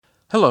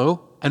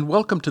Hello, and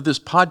welcome to this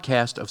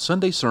podcast of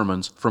Sunday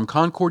sermons from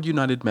Concord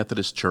United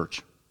Methodist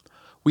Church.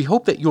 We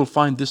hope that you'll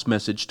find this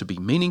message to be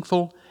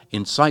meaningful,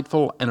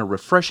 insightful, and a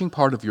refreshing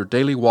part of your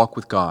daily walk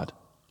with God.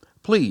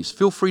 Please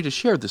feel free to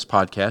share this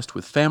podcast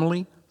with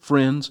family,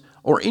 friends,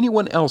 or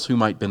anyone else who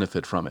might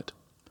benefit from it.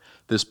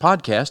 This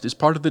podcast is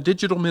part of the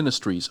digital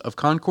ministries of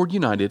Concord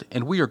United,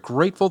 and we are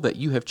grateful that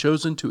you have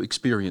chosen to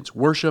experience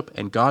worship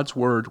and God's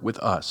Word with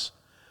us.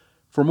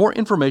 For more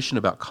information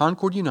about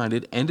Concord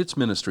United and its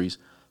ministries,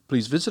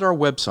 please visit our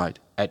website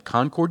at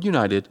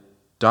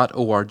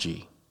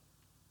concordunited.org.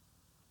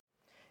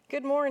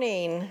 Good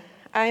morning.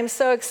 I am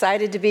so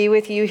excited to be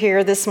with you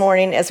here this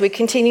morning as we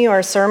continue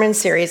our sermon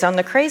series on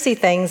the crazy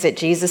things that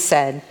Jesus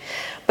said.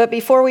 But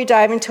before we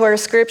dive into our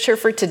scripture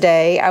for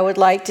today, I would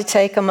like to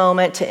take a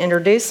moment to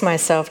introduce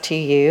myself to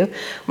you.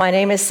 My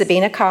name is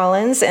Sabina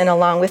Collins, and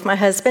along with my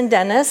husband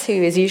Dennis, who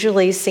is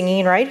usually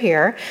singing right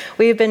here,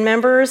 we have been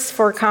members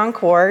for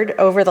Concord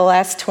over the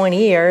last 20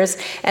 years,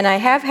 and I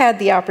have had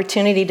the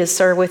opportunity to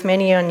serve with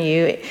many of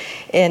you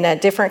in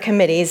different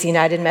committees,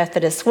 United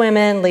Methodist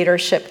Women,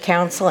 Leadership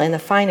Council, and the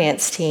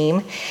finance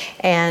team.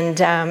 And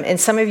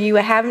some of you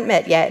I haven't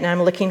met yet, and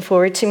I'm looking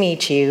forward to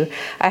meet you.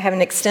 I have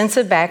an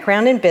extensive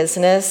background in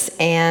business,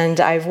 and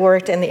I've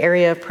worked in the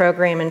area of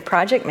program and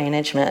project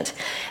management.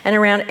 And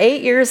around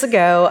 8 years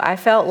ago, I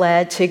felt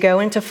led to go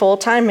into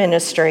full-time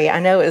ministry.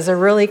 I know it was a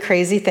really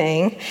crazy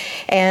thing.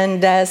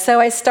 And so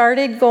I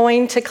started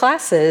going to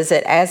classes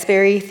at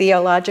Asbury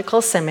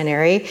Theological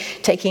Seminary,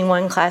 taking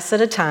one class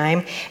at a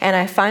time, and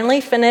I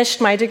finally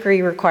finished my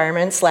degree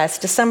requirements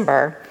last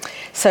December.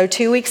 So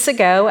 2 weeks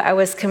ago, I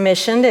was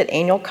commissioned at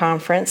annual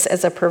conference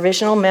as a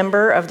provisional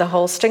member of the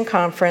Holston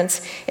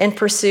Conference in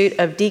pursuit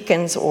of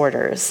deacon's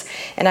orders.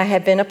 And I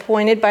have been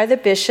appointed by the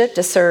bishop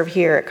to serve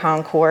here at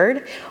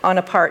Concord on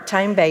a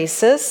part-time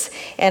basis.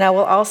 And I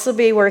will also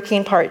be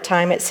working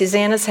part-time at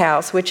Susanna's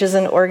House, which is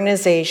an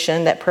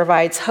organization that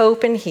provides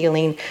hope and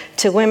healing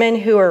to women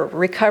who are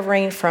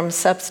recovering from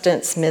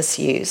substance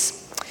misuse.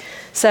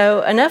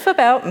 So enough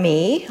about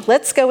me.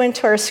 Let's go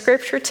into our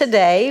scripture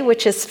today,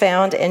 which is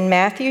found in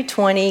Matthew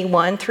 20,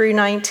 1 through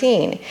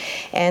 19.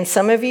 And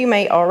some of you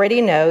may already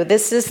know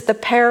this is the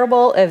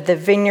parable of the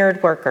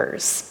vineyard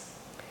workers.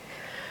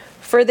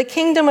 For the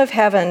kingdom of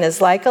heaven is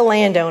like a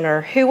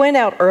landowner who went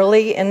out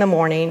early in the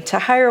morning to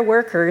hire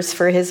workers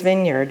for his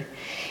vineyard.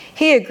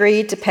 He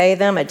agreed to pay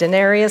them a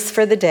denarius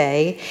for the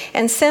day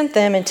and sent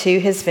them into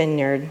his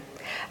vineyard.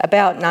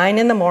 About 9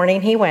 in the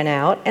morning he went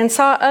out and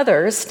saw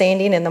others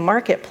standing in the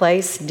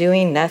marketplace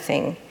doing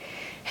nothing.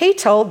 He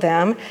told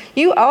them,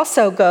 "You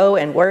also go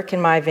and work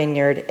in my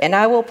vineyard, and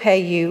I will pay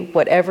you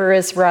whatever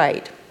is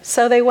right."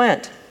 So they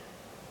went.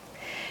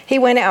 He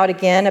went out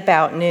again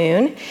about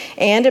noon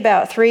and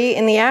about 3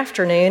 in the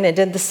afternoon and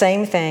did the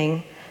same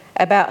thing.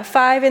 About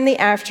 5 in the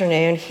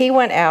afternoon he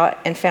went out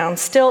and found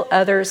still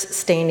others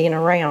standing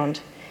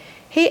around.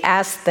 He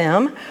asked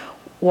them,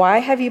 "Why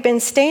have you been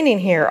standing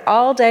here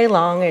all day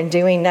long and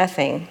doing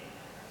nothing?"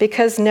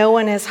 "Because no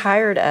one has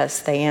hired us,"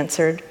 they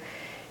answered.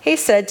 He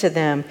said to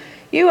them,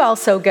 "You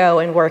also go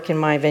and work in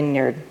my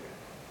vineyard."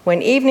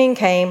 When evening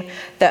came,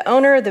 the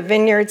owner of the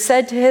vineyard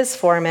said to his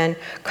foreman,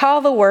 "Call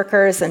the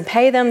workers and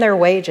pay them their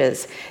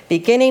wages,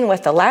 beginning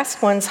with the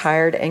last ones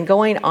hired and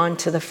going on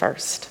to the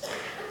first."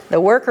 The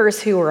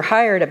workers who were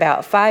hired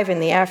about 5 in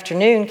the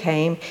afternoon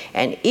came,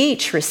 and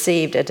each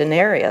received a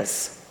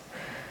denarius.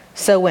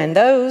 So when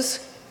those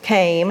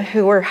came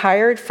who were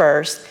hired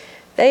first,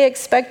 they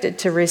expected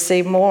to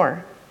receive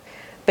more.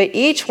 But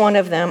each one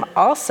of them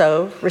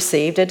also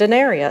received a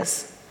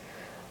denarius.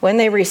 When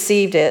they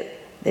received it,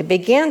 they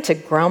began to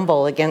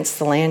grumble against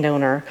the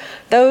landowner.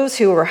 "Those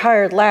who were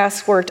hired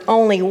last worked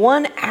only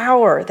 1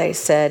 hour," they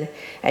said,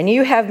 "and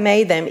you have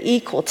made them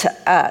equal to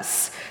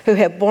us, who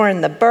have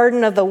borne the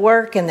burden of the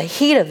work and the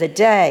heat of the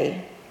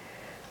day."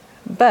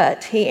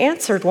 But he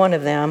answered one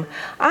of them,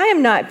 "I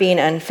am not being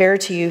unfair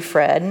to you,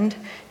 friend.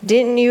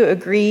 Didn't you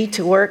agree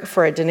to work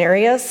for a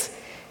denarius?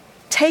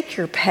 Take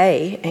your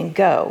pay and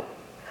go.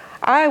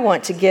 I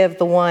want to give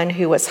the one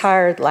who was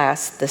hired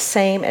last the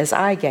same as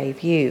I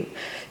gave you.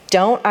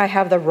 Don't I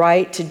have the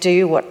right to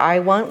do what I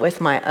want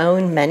with my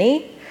own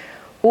money?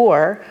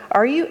 Or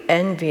are you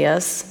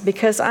envious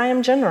because I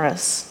am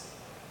generous?"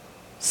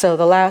 So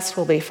the last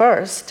will be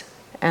first,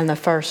 and the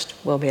first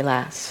will be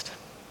last.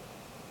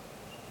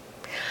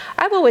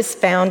 I've always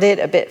found it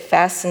a bit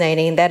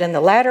fascinating that in the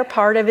latter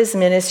part of his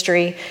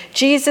ministry,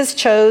 Jesus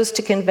chose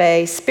to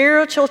convey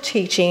spiritual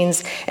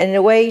teachings in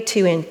a way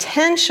to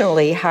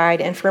intentionally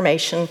hide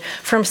information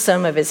from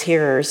some of his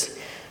hearers,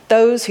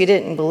 those who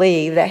didn't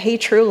believe that he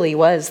truly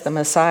was the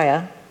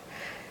Messiah.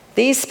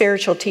 These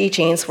spiritual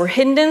teachings were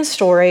hidden in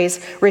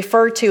stories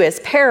referred to as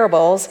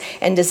parables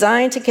and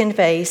designed to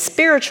convey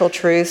spiritual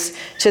truths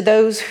to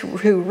those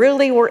who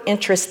really were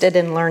interested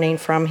in learning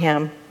from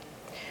him.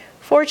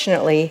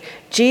 Fortunately,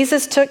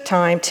 Jesus took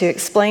time to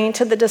explain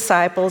to the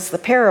disciples the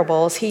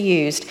parables he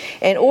used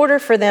in order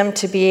for them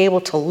to be able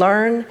to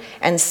learn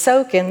and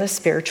soak in the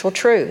spiritual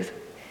truth.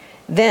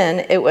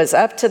 Then it was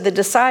up to the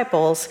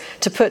disciples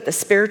to put the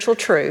spiritual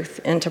truth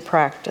into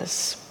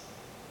practice.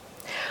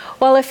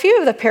 While a few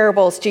of the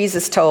parables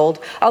Jesus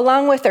told,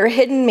 along with their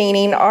hidden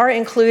meaning, are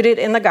included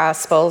in the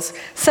Gospels,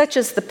 such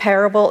as the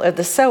parable of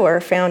the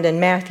sower found in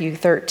Matthew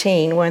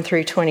 13, 1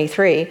 through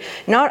 23,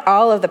 not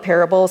all of the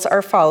parables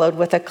are followed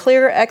with a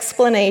clear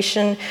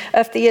explanation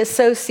of the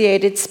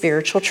associated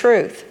spiritual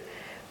truth.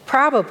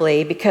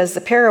 Probably because the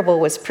parable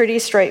was pretty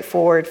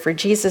straightforward for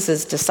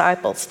Jesus'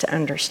 disciples to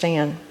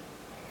understand.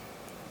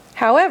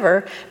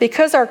 However,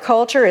 because our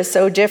culture is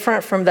so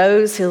different from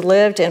those who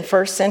lived in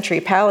first century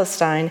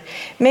Palestine,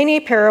 many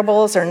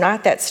parables are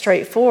not that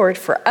straightforward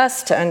for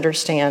us to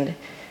understand.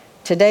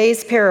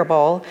 Today's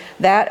parable,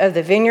 that of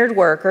the vineyard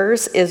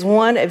workers, is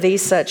one of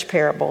these such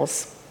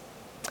parables.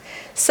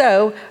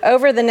 So,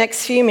 over the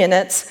next few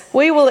minutes,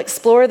 we will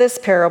explore this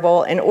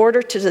parable in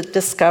order to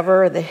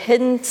discover the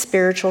hidden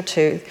spiritual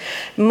truth,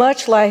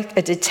 much like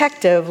a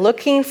detective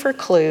looking for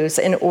clues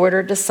in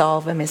order to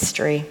solve a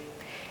mystery.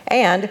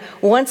 And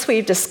once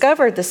we've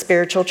discovered the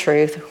spiritual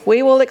truth,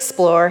 we will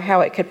explore how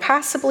it could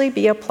possibly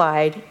be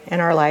applied in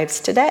our lives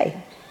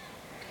today.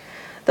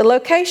 The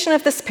location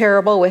of this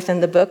parable within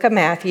the book of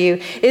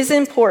Matthew is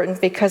important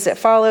because it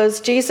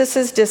follows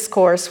Jesus'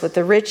 discourse with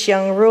the rich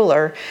young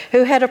ruler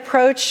who had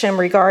approached him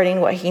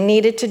regarding what he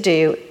needed to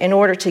do in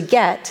order to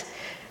get,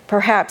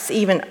 perhaps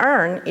even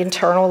earn,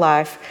 eternal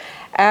life.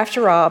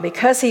 After all,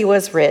 because he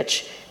was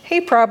rich,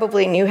 he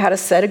probably knew how to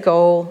set a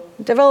goal,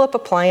 develop a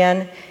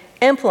plan,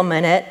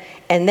 implement it,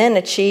 and then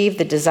achieve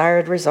the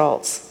desired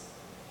results.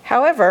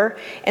 However,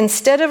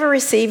 instead of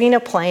receiving a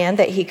plan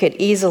that he could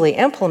easily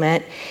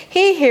implement,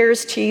 he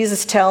hears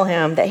Jesus tell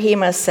him that he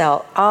must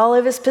sell all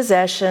of his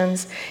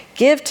possessions,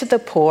 give to the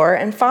poor,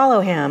 and follow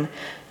him.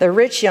 The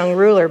rich young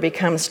ruler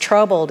becomes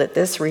troubled at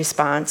this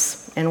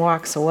response and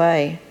walks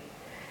away.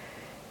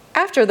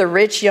 After the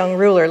rich young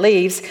ruler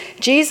leaves,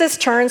 Jesus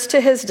turns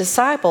to his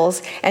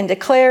disciples and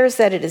declares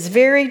that it is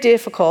very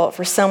difficult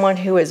for someone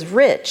who is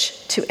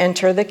rich to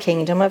enter the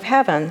kingdom of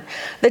heaven.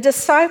 The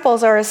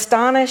disciples are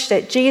astonished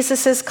at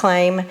Jesus'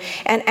 claim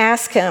and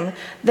ask him,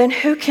 "Then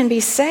who can be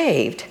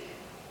saved?"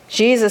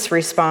 Jesus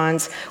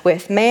responds,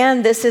 "With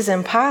man this is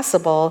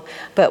impossible,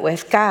 but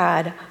with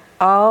God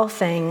all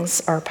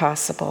things are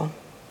possible."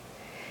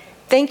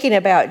 Thinking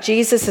about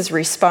Jesus'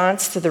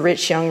 response to the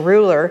rich young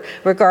ruler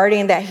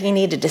regarding that he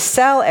needed to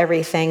sell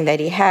everything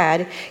that he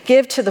had,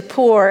 give to the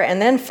poor,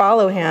 and then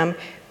follow him,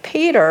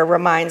 Peter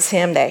reminds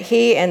him that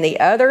he and the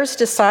other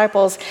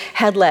disciples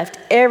had left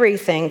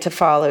everything to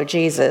follow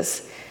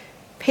Jesus.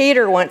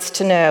 Peter wants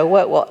to know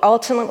what will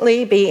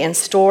ultimately be in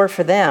store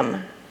for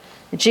them.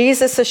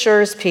 Jesus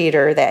assures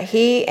Peter that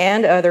he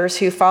and others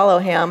who follow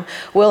him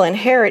will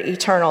inherit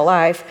eternal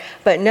life,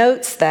 but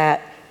notes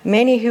that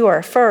many who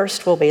are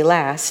first will be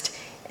last,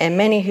 and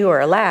many who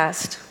are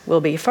last will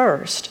be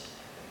first.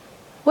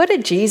 What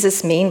did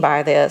Jesus mean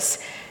by this?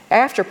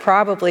 After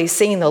probably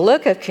seeing the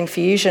look of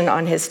confusion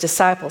on his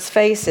disciples'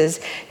 faces,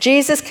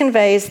 Jesus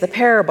conveys the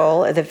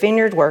parable of the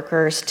vineyard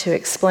workers to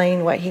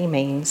explain what he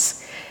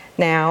means.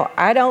 Now,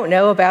 I don't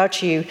know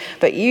about you,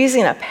 but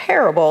using a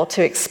parable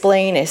to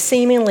explain a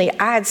seemingly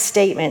odd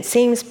statement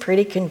seems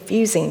pretty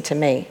confusing to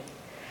me.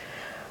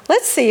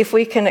 Let's see if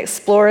we can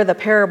explore the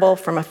parable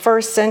from a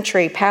first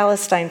century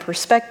Palestine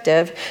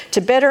perspective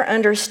to better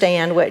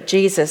understand what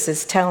Jesus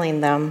is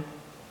telling them.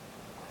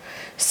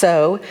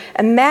 So,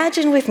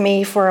 imagine with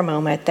me for a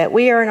moment that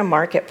we are in a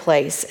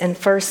marketplace in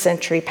first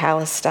century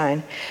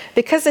Palestine.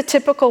 Because a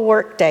typical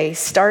workday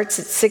starts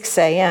at 6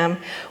 a.m.,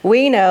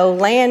 we know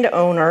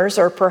landowners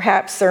or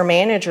perhaps their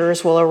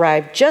managers will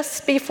arrive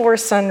just before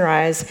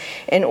sunrise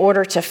in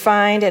order to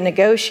find and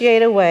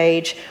negotiate a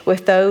wage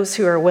with those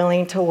who are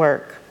willing to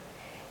work.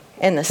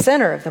 In the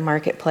center of the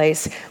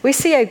marketplace, we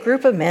see a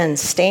group of men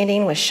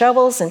standing with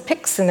shovels and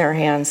picks in their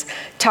hands,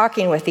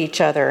 talking with each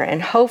other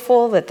and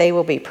hopeful that they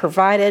will be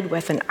provided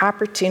with an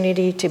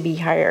opportunity to be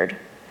hired.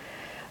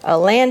 A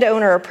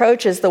landowner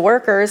approaches the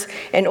workers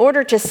in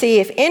order to see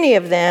if any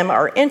of them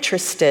are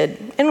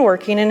interested in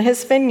working in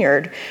his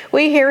vineyard.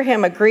 We hear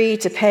him agree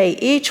to pay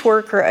each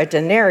worker a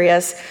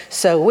denarius,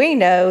 so we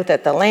know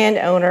that the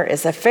landowner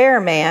is a fair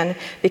man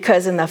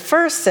because in the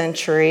first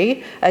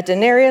century, a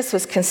denarius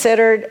was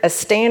considered a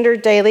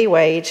standard daily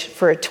wage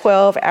for a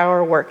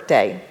 12-hour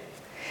workday.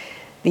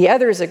 The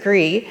others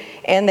agree,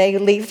 and they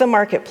leave the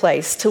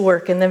marketplace to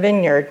work in the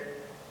vineyard.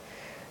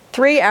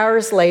 3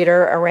 hours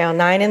later, around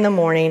 9 in the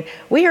morning,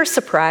 we are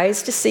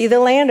surprised to see the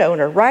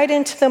landowner ride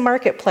into the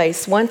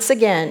marketplace once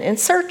again in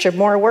search of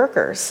more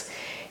workers.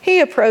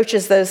 He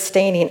approaches those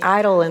standing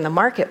idle in the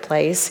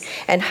marketplace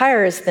and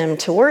hires them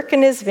to work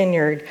in his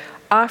vineyard,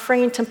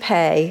 offering to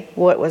pay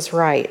what was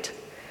right.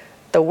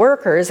 The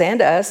workers and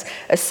us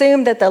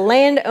assume that the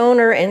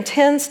landowner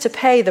intends to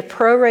pay the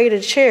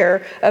prorated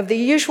share of the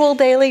usual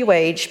daily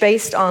wage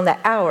based on the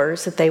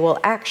hours that they will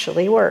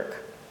actually work.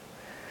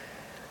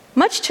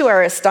 Much to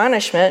our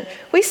astonishment,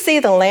 we see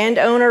the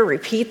landowner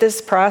repeat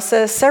this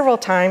process several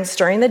times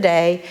during the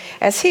day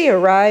as he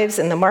arrives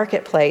in the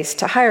marketplace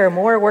to hire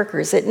more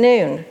workers at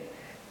noon,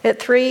 at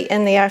 3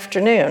 in the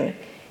afternoon,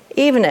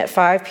 even at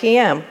 5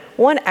 p.m.,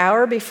 1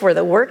 hour before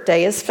the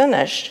workday is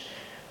finished.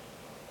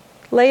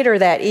 Later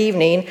that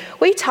evening,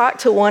 we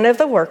talked to one of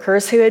the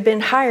workers who had been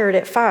hired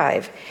at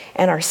 5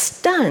 and are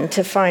stunned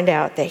to find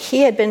out that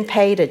he had been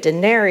paid a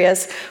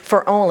denarius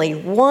for only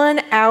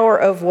 1 hour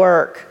of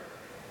work.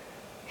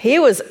 He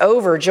was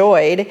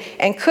overjoyed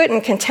and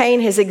couldn't contain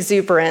his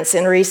exuberance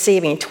in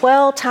receiving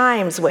 12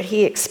 times what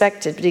he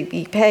expected to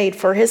be paid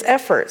for his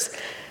efforts.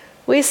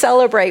 We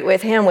celebrate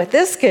with him with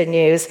this good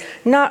news.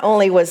 Not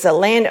only was the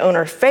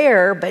landowner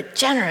fair, but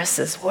generous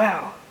as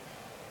well.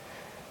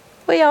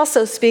 We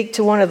also speak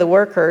to one of the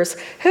workers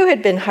who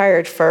had been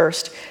hired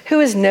first, who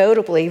was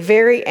notably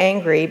very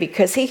angry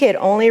because he had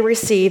only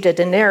received a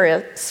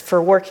denarius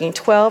for working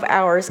 12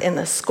 hours in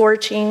the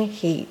scorching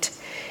heat.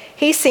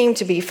 He seemed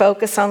to be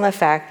focused on the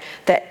fact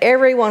that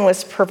everyone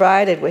was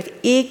provided with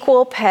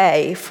equal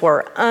pay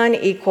for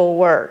unequal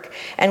work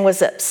and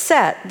was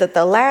upset that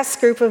the last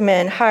group of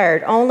men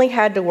hired only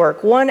had to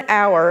work 1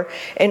 hour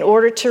in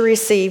order to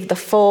receive the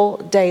full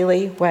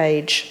daily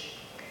wage.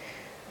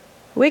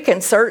 We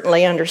can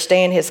certainly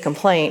understand his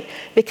complaint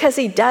because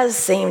he does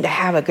seem to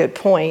have a good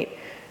point.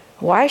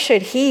 Why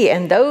should he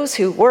and those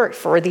who worked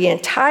for the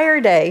entire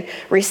day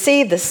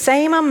receive the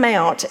same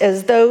amount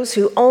as those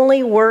who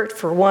only worked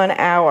for 1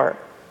 hour?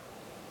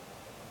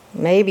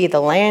 Maybe the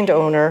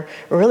landowner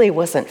really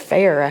wasn't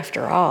fair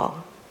after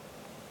all.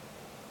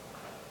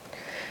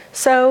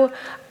 So,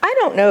 I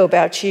don't know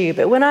about you,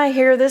 but when I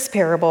hear this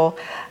parable,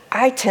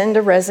 I tend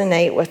to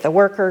resonate with the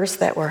workers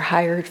that were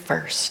hired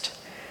first.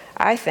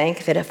 I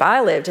think that if I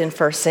lived in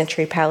first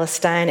century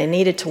Palestine and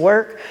needed to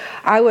work,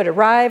 I would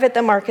arrive at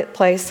the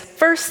marketplace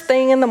first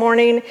thing in the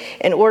morning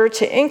in order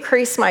to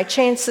increase my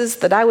chances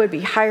that I would be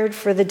hired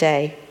for the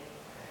day.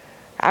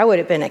 I would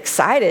have been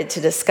excited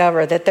to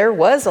discover that there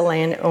was a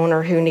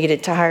landowner who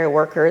needed to hire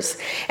workers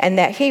and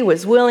that he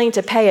was willing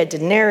to pay a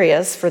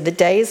denarius for the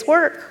day's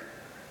work.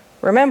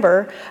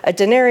 Remember, a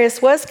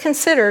denarius was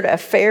considered a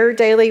fair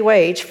daily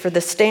wage for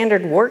the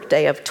standard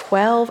workday of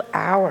 12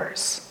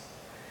 hours.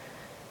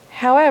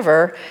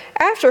 However,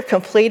 after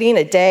completing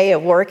a day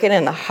of working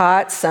in the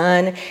hot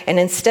sun, and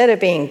instead of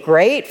being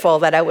grateful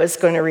that I was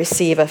going to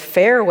receive a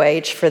fair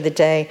wage for the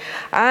day,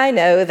 I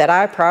know that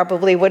I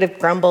probably would have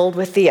grumbled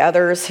with the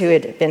others who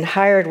had been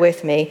hired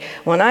with me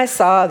when I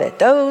saw that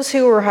those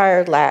who were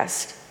hired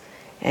last,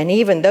 and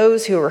even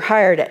those who were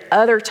hired at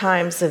other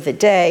times of the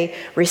day,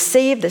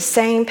 received the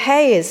same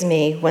pay as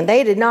me when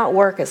they did not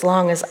work as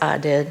long as I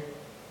did.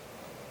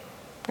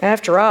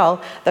 After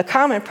all, the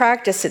common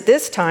practice at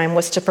this time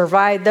was to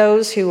provide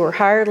those who were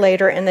hired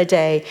later in the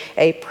day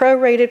a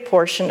prorated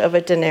portion of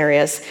a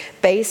denarius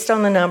based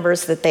on the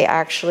numbers that they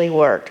actually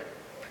worked.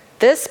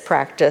 This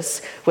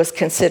practice was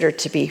considered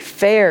to be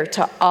fair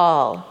to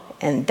all,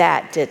 and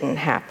that didn't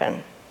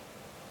happen.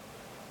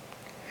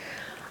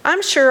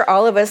 I'm sure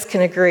all of us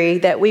can agree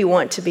that we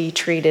want to be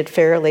treated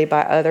fairly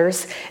by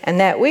others and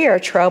that we are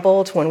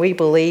troubled when we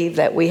believe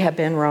that we have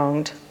been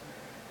wronged.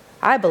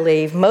 I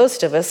believe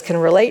most of us can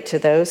relate to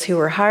those who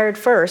were hired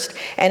first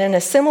and in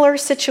a similar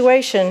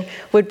situation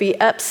would be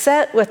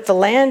upset with the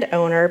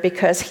landowner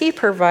because he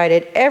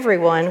provided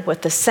everyone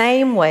with the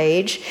same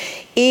wage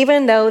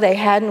even though they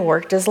hadn't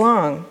worked as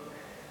long.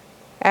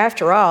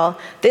 After all,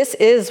 this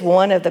is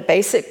one of the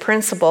basic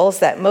principles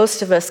that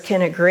most of us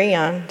can agree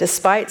on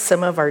despite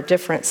some of our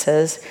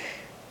differences.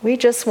 We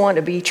just want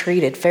to be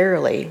treated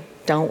fairly,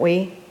 don't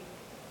we?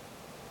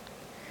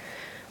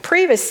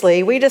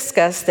 Previously, we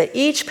discussed that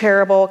each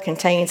parable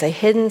contains a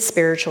hidden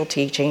spiritual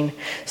teaching.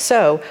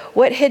 So,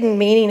 what hidden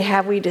meaning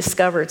have we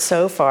discovered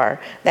so far?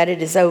 That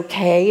it is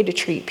okay to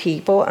treat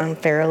people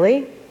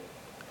unfairly?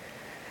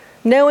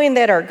 Knowing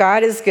that our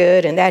God is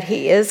good and that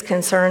He is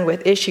concerned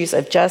with issues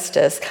of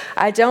justice,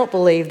 I don't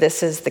believe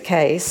this is the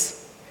case.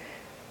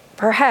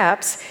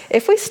 Perhaps,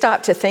 if we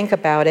stop to think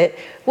about it,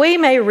 we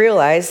may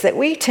realize that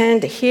we tend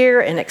to hear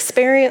and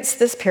experience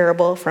this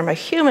parable from a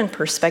human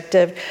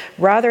perspective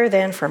rather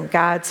than from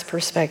God's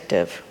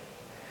perspective.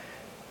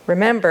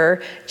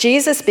 Remember,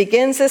 Jesus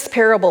begins this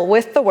parable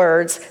with the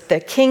words,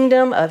 "The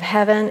kingdom of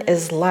heaven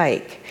is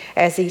like,"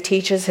 as He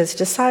teaches His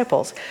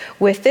disciples.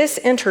 With this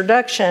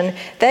introduction,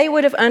 they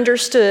would have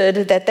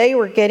understood that they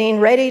were getting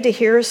ready to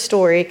hear a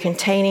story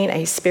containing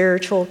a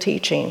spiritual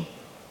teaching.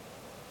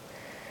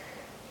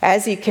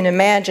 As you can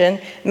imagine,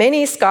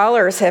 many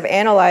scholars have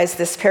analyzed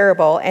this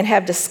parable and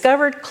have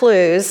discovered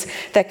clues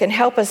that can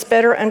help us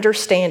better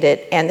understand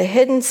it and the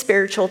hidden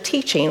spiritual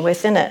teaching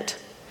within it.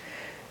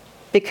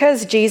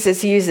 Because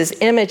Jesus uses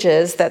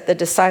images that the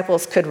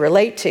disciples could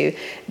relate to,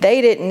 they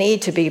didn't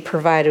need to be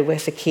provided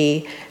with a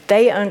key.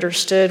 They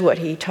understood what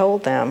He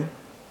told them.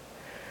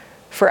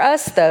 For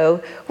us,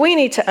 though, we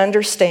need to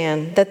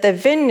understand that the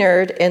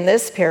vineyard in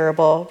this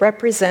parable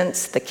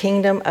represents the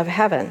kingdom of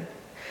heaven.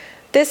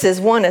 This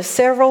is one of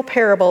several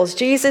parables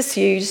Jesus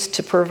used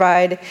to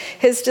provide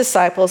His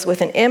disciples with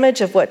an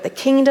image of what the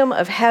kingdom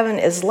of heaven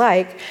is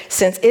like,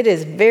 since it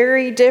is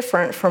very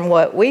different from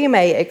what we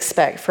may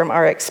expect from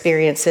our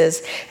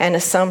experiences and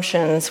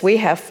assumptions we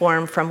have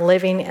formed from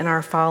living in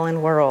our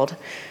fallen world.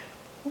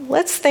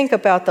 Let's think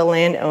about the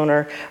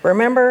landowner.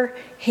 Remember,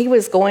 he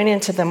was going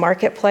into the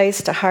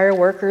marketplace to hire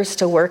workers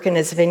to work in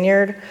his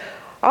vineyard.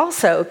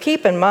 Also,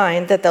 keep in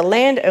mind that the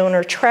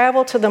landowner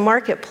traveled to the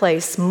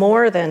marketplace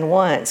more than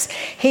once.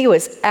 He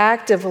was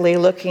actively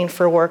looking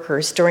for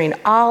workers during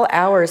all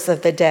hours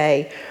of the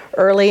day,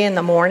 early in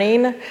the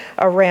morning,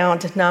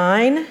 around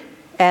 9,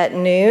 at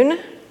noon,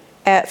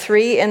 at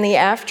 3 in the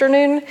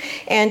afternoon,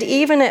 and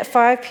even at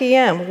 5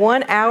 p.m.,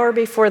 1 hour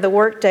before the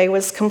workday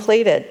was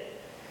completed.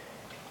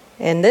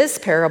 In this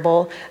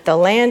parable, the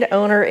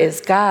landowner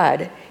is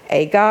God,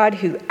 a God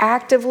who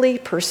actively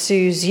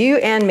pursues you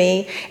and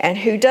me and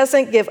who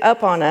doesn't give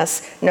up on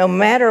us no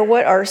matter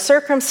what our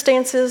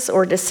circumstances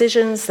or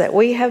decisions that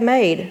we have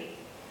made.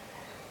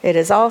 It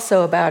is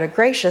also about a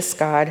gracious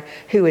God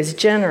who is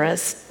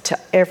generous to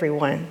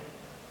everyone.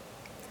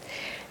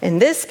 In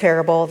this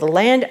parable, the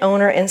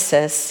landowner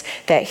insists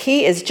that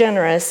he is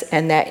generous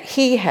and that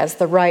he has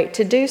the right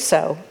to do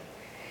so.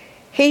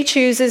 He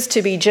chooses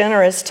to be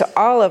generous to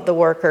all of the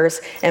workers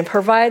and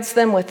provides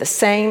them with the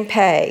same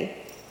pay,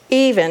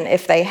 even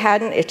if they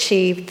hadn't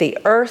achieved the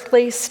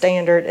earthly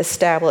standard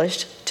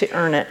established to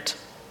earn it.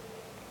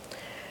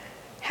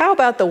 How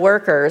about the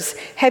workers?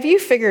 Have you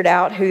figured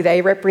out who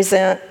they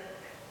represent?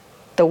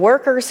 The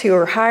workers who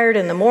are hired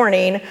in the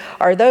morning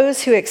are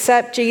those who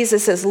accept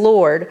Jesus as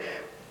Lord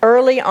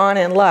early on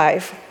in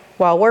life,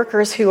 while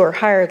workers who are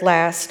hired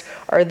last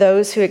are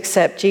those who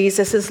accept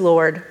Jesus as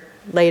Lord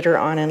later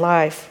on in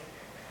life.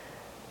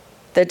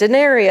 The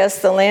denarius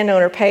the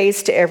landowner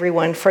pays to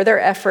everyone for their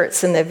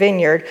efforts in the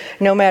vineyard,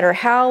 no matter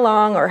how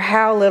long or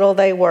how little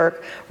they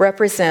work,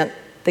 represent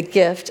the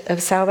gift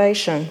of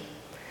salvation.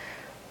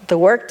 The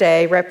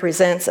workday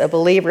represents a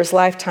believer's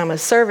lifetime of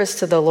service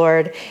to the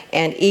Lord,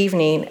 and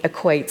evening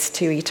equates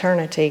to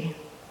eternity.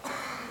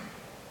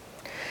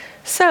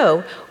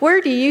 So,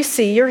 where do you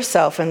see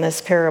yourself in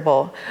this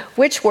parable?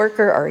 Which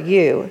worker are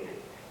you?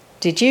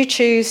 Did you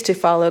choose to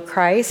follow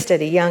Christ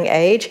at a young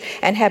age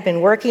and have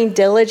been working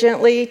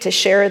diligently to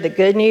share the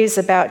good news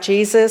about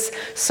Jesus,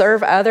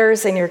 serve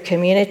others in your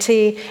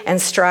community,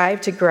 and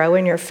strive to grow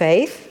in your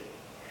faith?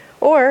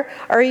 Or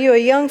are you a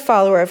young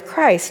follower of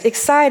Christ,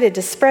 excited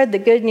to spread the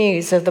good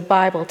news of the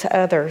Bible to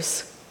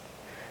others?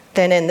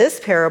 Then in this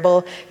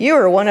parable, you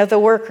are one of the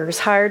workers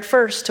hired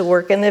first to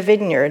work in the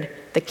vineyard,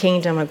 the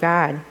kingdom of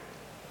God.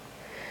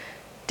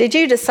 Did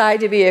you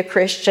decide to be a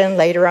Christian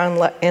later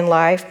on in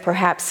life,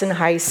 perhaps in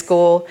high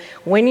school,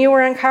 when you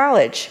were in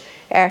college,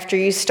 after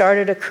you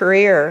started a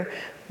career,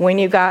 when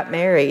you got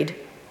married,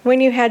 when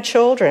you had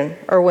children,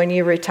 or when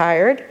you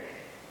retired,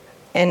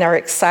 and are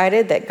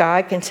excited that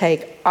God can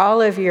take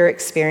all of your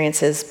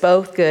experiences,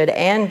 both good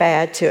and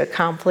bad, to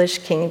accomplish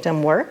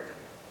kingdom work?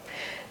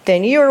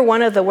 Then you are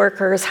one of the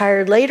workers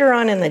hired later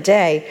on in the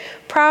day,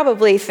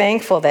 probably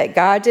thankful that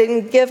God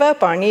didn't give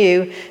up on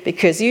you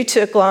because you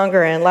took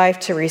longer in life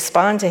to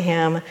respond to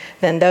Him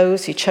than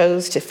those who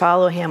chose to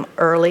follow Him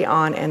early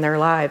on in their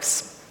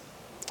lives.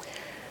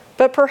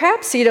 But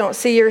perhaps you don't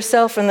see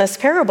yourself in this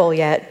parable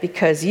yet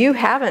because you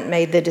haven't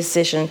made the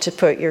decision to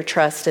put your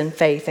trust and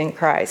faith in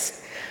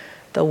Christ,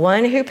 the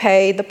one who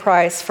paid the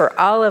price for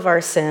all of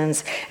our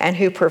sins and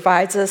who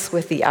provides us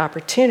with the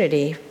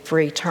opportunity for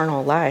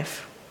eternal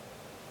life.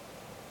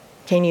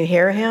 Can you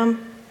hear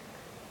Him?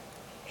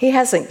 He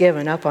hasn't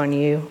given up on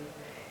you.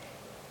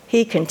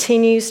 He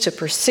continues to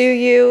pursue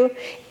you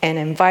and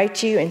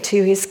invite you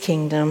into His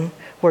kingdom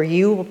where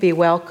you will be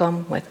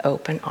welcome with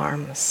open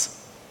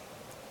arms.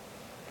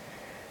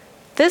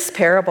 This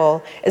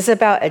parable is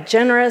about a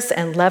generous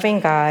and loving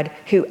God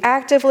who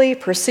actively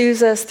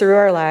pursues us through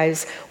our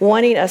lives,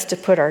 wanting us to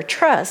put our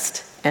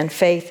trust and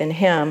faith in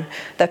Him.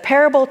 The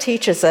parable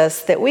teaches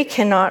us that we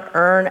cannot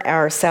earn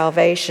our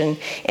salvation.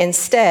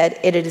 Instead,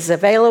 it is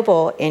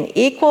available in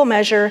equal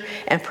measure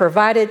and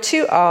provided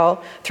to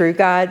all through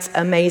God's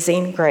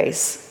amazing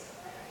grace,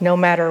 no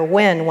matter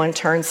when one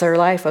turns their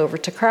life over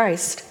to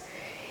Christ,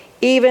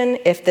 even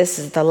if this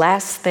is the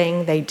last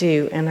thing they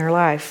do in their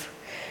life.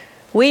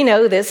 We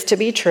know this to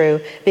be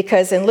true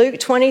because in Luke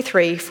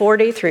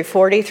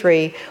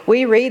 23:40-43,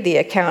 we read the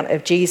account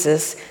of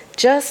Jesus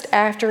just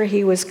after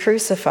He was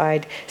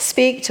crucified,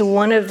 speak to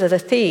one of the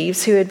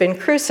thieves who had been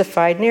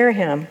crucified near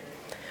Him.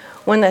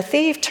 When the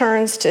thief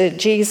turns to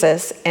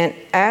Jesus and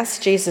asks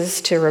Jesus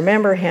to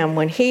remember him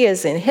when he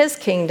is in His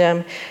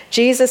kingdom,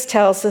 Jesus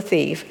tells the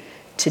thief,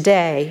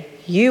 "Today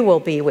you will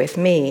be with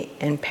me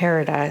in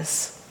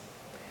paradise."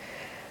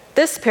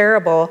 This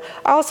parable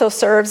also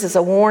serves as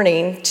a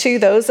warning to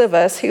those of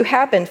us who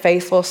have been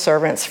faithful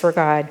servants for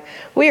God.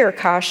 We are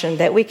cautioned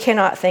that we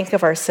cannot think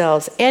of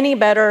ourselves any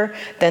better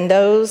than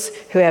those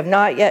who have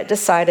not yet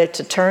decided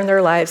to turn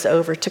their lives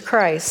over to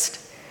Christ,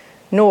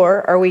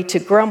 nor are we to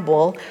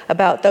grumble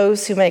about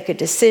those who make a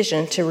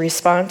decision to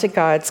respond to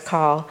God's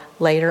call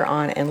later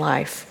on in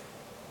life.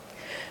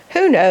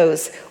 Who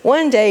knows,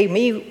 one day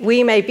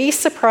we may be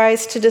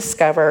surprised to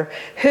discover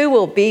who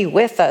will be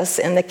with us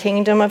in the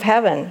kingdom of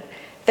heaven.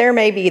 There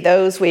may be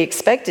those we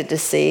expected to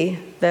see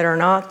that are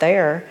not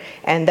there,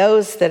 and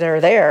those that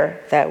are there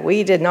that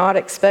we did not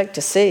expect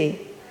to see.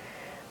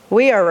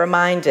 We are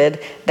reminded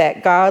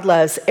that God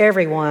loves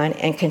everyone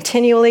and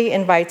continually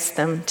invites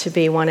them to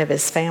be one of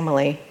His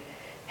family.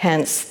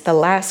 Hence, the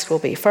last will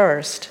be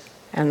first.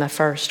 and the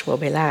first will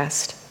be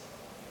last.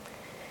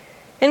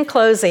 In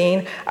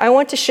closing, I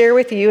want to share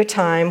with you a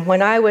time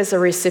when I was a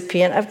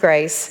recipient of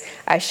grace.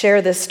 I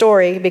share this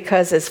story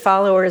because as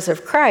followers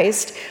of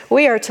Christ,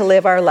 we are to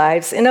live our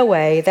lives in a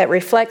way that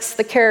reflects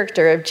the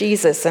character of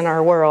Jesus in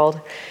our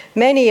world.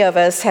 Many of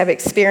us have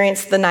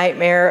experienced the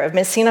nightmare of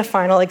missing a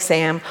final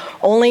exam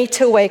only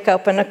to wake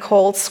up in a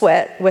cold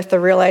sweat with the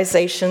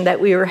realization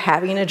that we were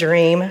having a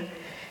dream.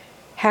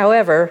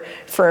 However,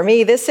 for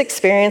me, this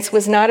experience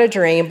was not a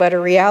dream, but a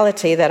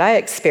reality that I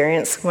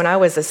experienced when I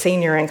was a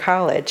senior in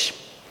college.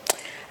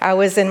 I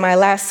was in my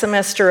last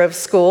semester of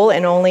school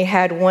and only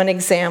had one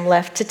exam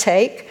left to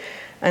take.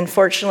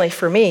 Unfortunately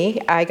for me,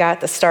 I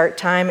got the start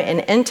time and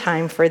end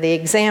time for the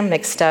exam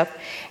mixed up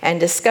and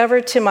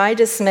discovered to my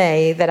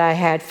dismay that I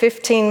had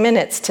 15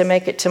 minutes to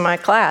make it to my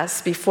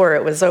class before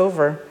it was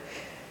over.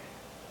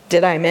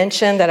 Did I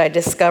mention that I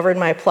discovered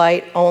my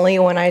plight only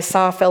when I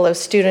saw fellow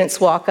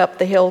students walk up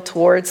the hill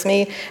towards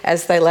me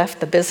as they left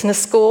the business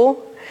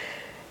school?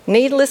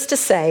 Needless to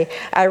say,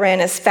 I ran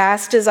as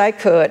fast as I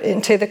could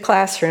into the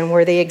classroom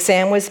where the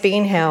exam was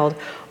being held,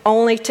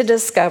 only to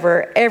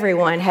discover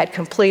everyone had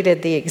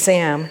completed the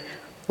exam,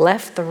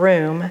 left the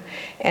room,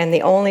 and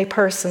the only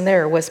person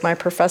there was my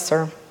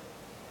professor.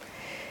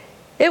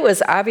 It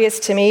was obvious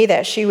to me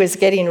that she was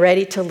getting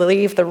ready to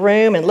leave the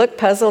room and looked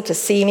puzzled to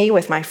see me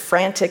with my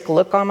frantic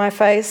look on my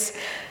face.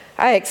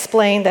 I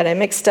explained that I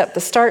mixed up the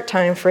start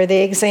time for the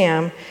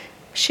exam.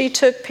 She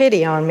took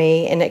pity on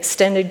me and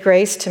extended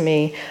grace to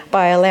me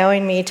by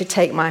allowing me to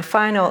take my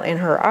final in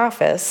her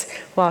office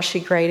while she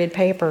graded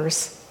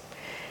papers.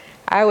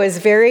 I was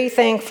very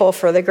thankful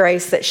for the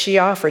grace that she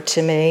offered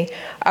to me.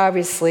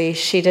 Obviously,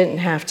 she didn't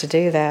have to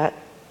do that.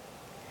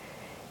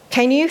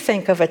 Can you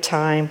think of a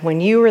time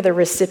when you were the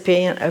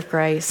recipient of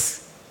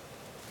grace,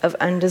 of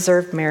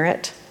undeserved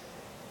merit?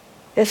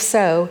 If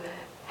so,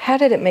 how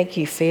did it make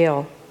you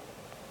feel?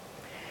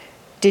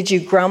 Did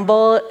you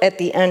grumble at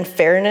the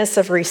unfairness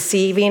of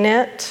receiving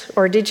it,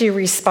 or did you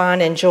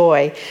respond in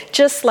joy,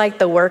 just like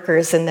the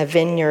workers in the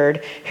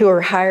vineyard who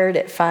were hired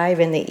at 5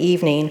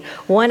 p.m,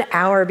 1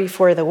 hour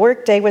before the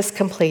workday was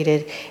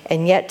completed,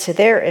 and yet to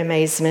their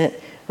amazement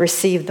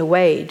received the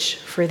wage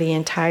for the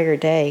entire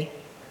day?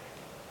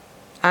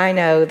 I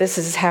know this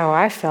is how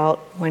I felt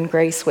when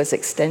grace was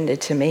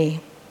extended to me.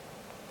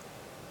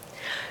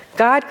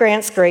 God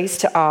grants grace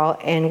to all,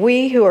 and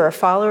we who are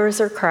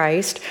followers of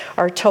Christ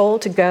are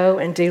told to go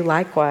and do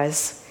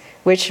likewise,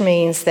 which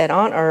means that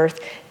on earth,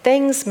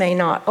 things may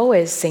not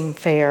always seem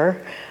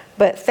fair,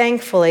 but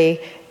thankfully,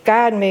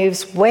 God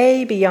moves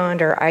way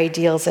beyond our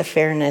ideals of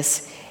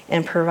fairness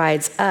and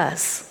provides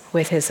us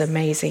with his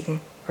amazing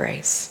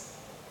grace.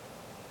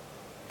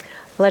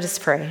 Let us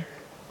pray.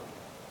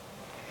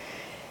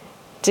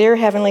 Dear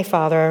Heavenly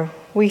Father,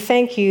 we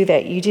thank you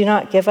that you do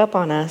not give up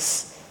on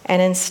us,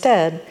 and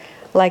instead,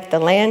 like the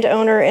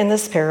landowner in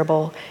this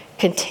parable,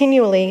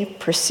 continually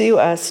pursue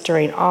us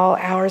during all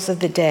hours of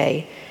the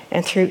day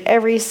and through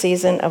every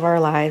season of our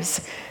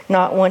lives,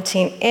 not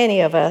wanting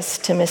any of us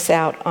to miss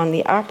out on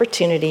the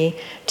opportunity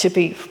to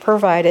be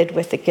provided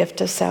with the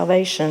gift of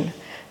salvation,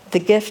 the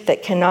gift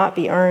that cannot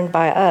be earned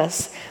by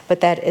us,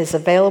 but that is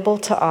available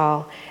to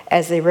all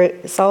as a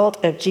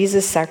result of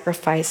Jesus'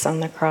 sacrifice on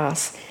the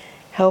cross.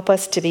 Help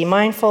us to be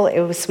mindful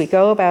as we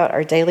go about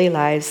our daily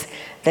lives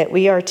that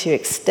we are to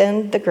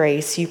extend the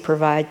grace you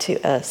provide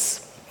to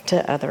us,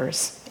 to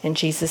others. In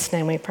Jesus'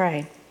 name we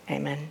pray.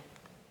 Amen.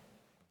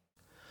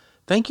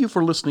 Thank you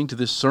for listening to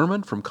this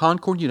sermon from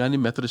Concord United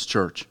Methodist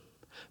Church.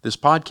 This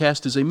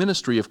podcast is a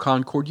ministry of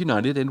Concord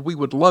United, and we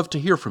would love to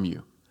hear from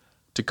you.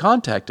 To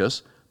contact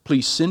us,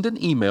 please send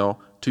an email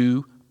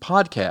to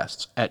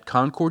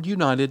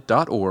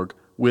podcasts@concordunited.org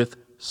with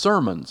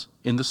sermons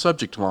in the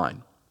subject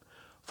line.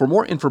 For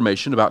more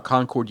information about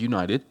Concord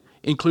United,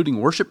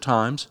 including worship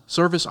times,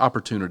 service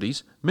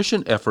opportunities,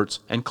 mission efforts,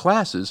 and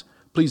classes,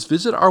 please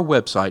visit our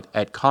website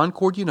at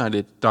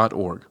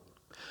concordunited.org.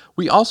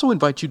 We also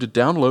invite you to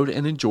download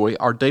and enjoy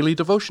our daily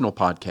devotional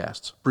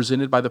podcasts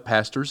presented by the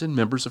pastors and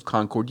members of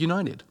Concord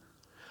United.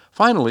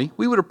 Finally,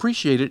 we would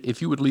appreciate it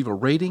if you would leave a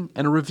rating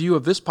and a review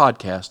of this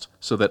podcast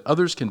so that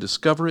others can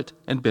discover it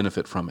and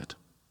benefit from it.